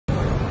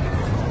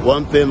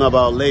One thing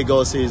about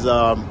Lagos is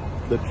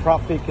the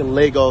traffic in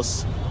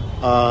Lagos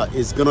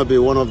is going to be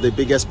one of the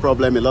biggest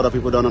problems a lot of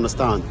people don't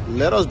understand.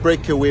 Let us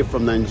break away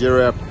from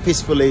Nigeria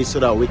peacefully so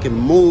that we can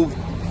move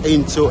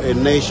into a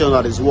nation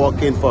that is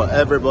working for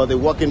everybody,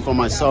 working for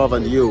myself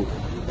and you.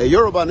 A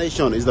Yoruba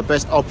nation is the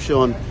best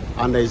option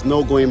and there is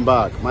no going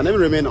back. My name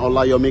remains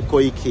Olayomi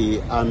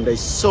Koiki, and there's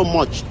so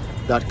much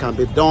that can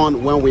be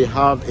done when we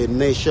have a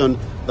nation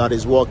that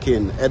is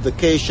working.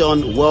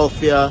 Education,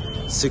 welfare,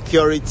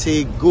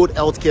 security, good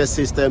healthcare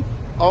system,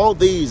 all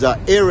these are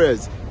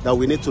areas that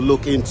we need to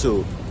look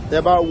into.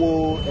 Tẹ́bá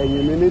wo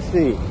ẹ̀yìn mi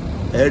nísìn,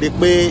 ẹ rí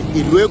pé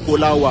ìlú Èkó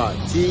la wà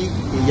tí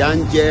ìyà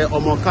ń jẹ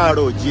ọmọ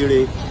káàárọ̀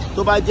oòjíire.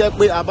 Tó bá jẹ́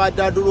pé a bá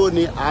dá dúró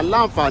ni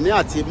aláǹfààní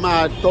àti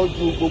máa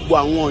tọ́jú gbogbo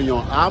àwọn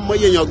èèyàn.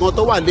 Àmọye èèyàn gan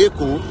tó wà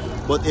l'Èkó,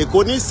 but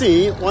Èkó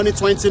nísìn wọ́n ní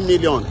 20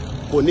 million.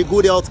 Kò ní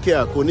good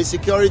healthcare, kò ní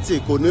security,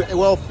 kò ní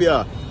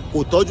welfare,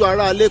 kò tọ́jú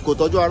ará ilé, kò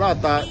tọ́jú ará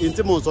ìta. Ohun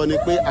tí mò ń sọ ni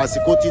pé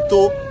àsìkò ti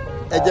tó.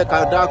 Ẹ jẹ́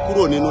ká dá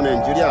kúrò nínú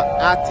Nàìjíríà.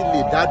 A ti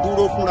lè dá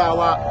dúró fúnra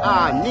wa.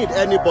 I need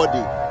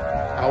anybody.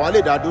 Àwa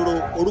lè dá dúró.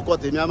 Orúkọ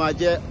tèmi á máa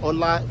jẹ́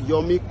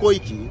Ọláyọmí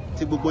Kóìkì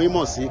tí gbogbo yín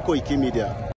mọ̀ sí Kóìkì Media.